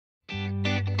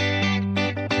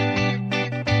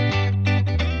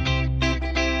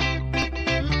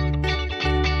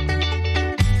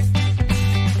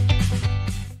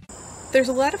There's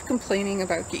a lot of complaining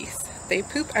about geese. They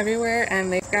poop everywhere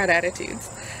and they've got attitudes.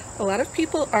 A lot of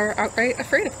people are outright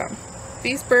afraid of them.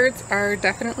 These birds are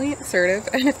definitely assertive,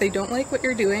 and if they don't like what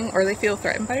you're doing or they feel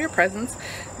threatened by your presence,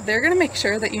 they're going to make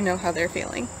sure that you know how they're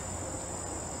feeling.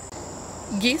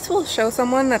 Geese will show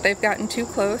someone that they've gotten too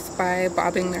close by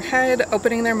bobbing their head,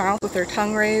 opening their mouth with their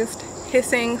tongue raised,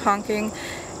 hissing, honking,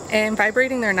 and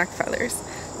vibrating their neck feathers.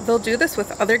 They'll do this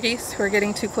with other geese who are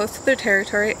getting too close to their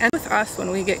territory and with us when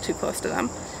we get too close to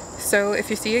them. So if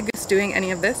you see a goose doing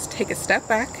any of this, take a step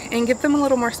back and give them a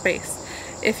little more space.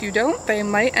 If you don't, they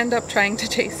might end up trying to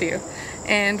chase you.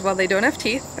 And while they don't have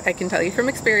teeth, I can tell you from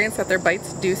experience that their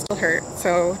bites do still hurt,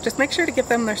 so just make sure to give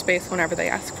them their space whenever they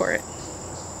ask for it.